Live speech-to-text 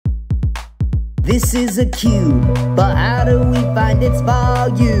This is a cube, but how do we find its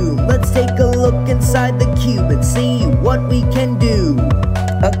volume? Let's take a look inside the cube and see what we can do.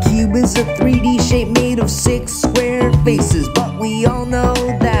 A cube is a 3D shape made of 6 square faces, but we all know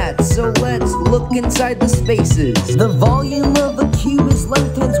that, so let's look inside the spaces. The volume of a cube is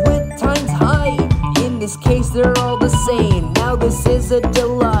length times width times height. In this case they're all the same, now this is a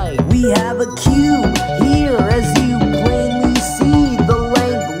delight. We have a cube here, as you plainly see. The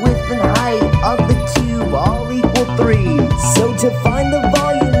length, width, and height of the cube all equal 3. So to find the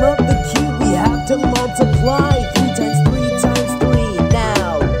volume of the cube we have to multiply 3 times 3 times 3.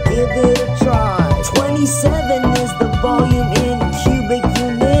 Now give it a try. 27 is the volume in cubic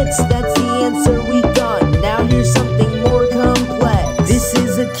units. That's the answer we got. Now here's something more complex. This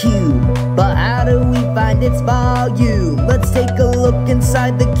is a cube, but how do we find its volume? Let's take a look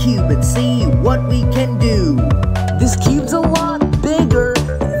inside the cube and see what we can do. This cube's a lot bigger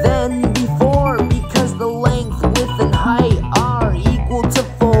than before because the length, width, and height are equal to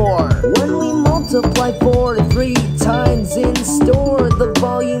 4. When we multiply 4 3 times in store, the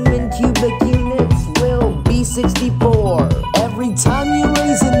volume in cubic units will be 64. Every time you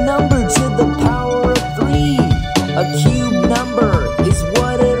raise a number to the power of 3, a cube number is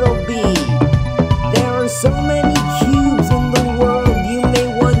what it'll be. There are so many cubes in the world, you may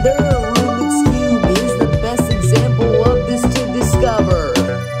wonder. Rubiks Cube is the best example of this to discover.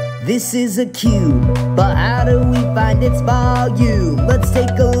 This is a cube, but how do we find its volume? Let's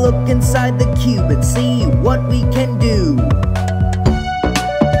take a look inside the cube and see what we can do.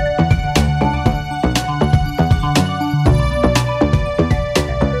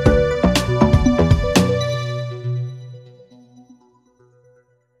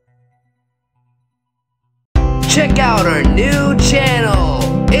 Check out our new channel.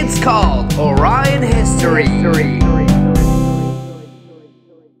 It's called Orion History.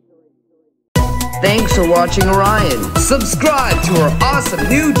 Thanks for watching Orion. Subscribe to our awesome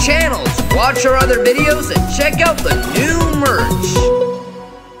new channels, watch our other videos, and check out the new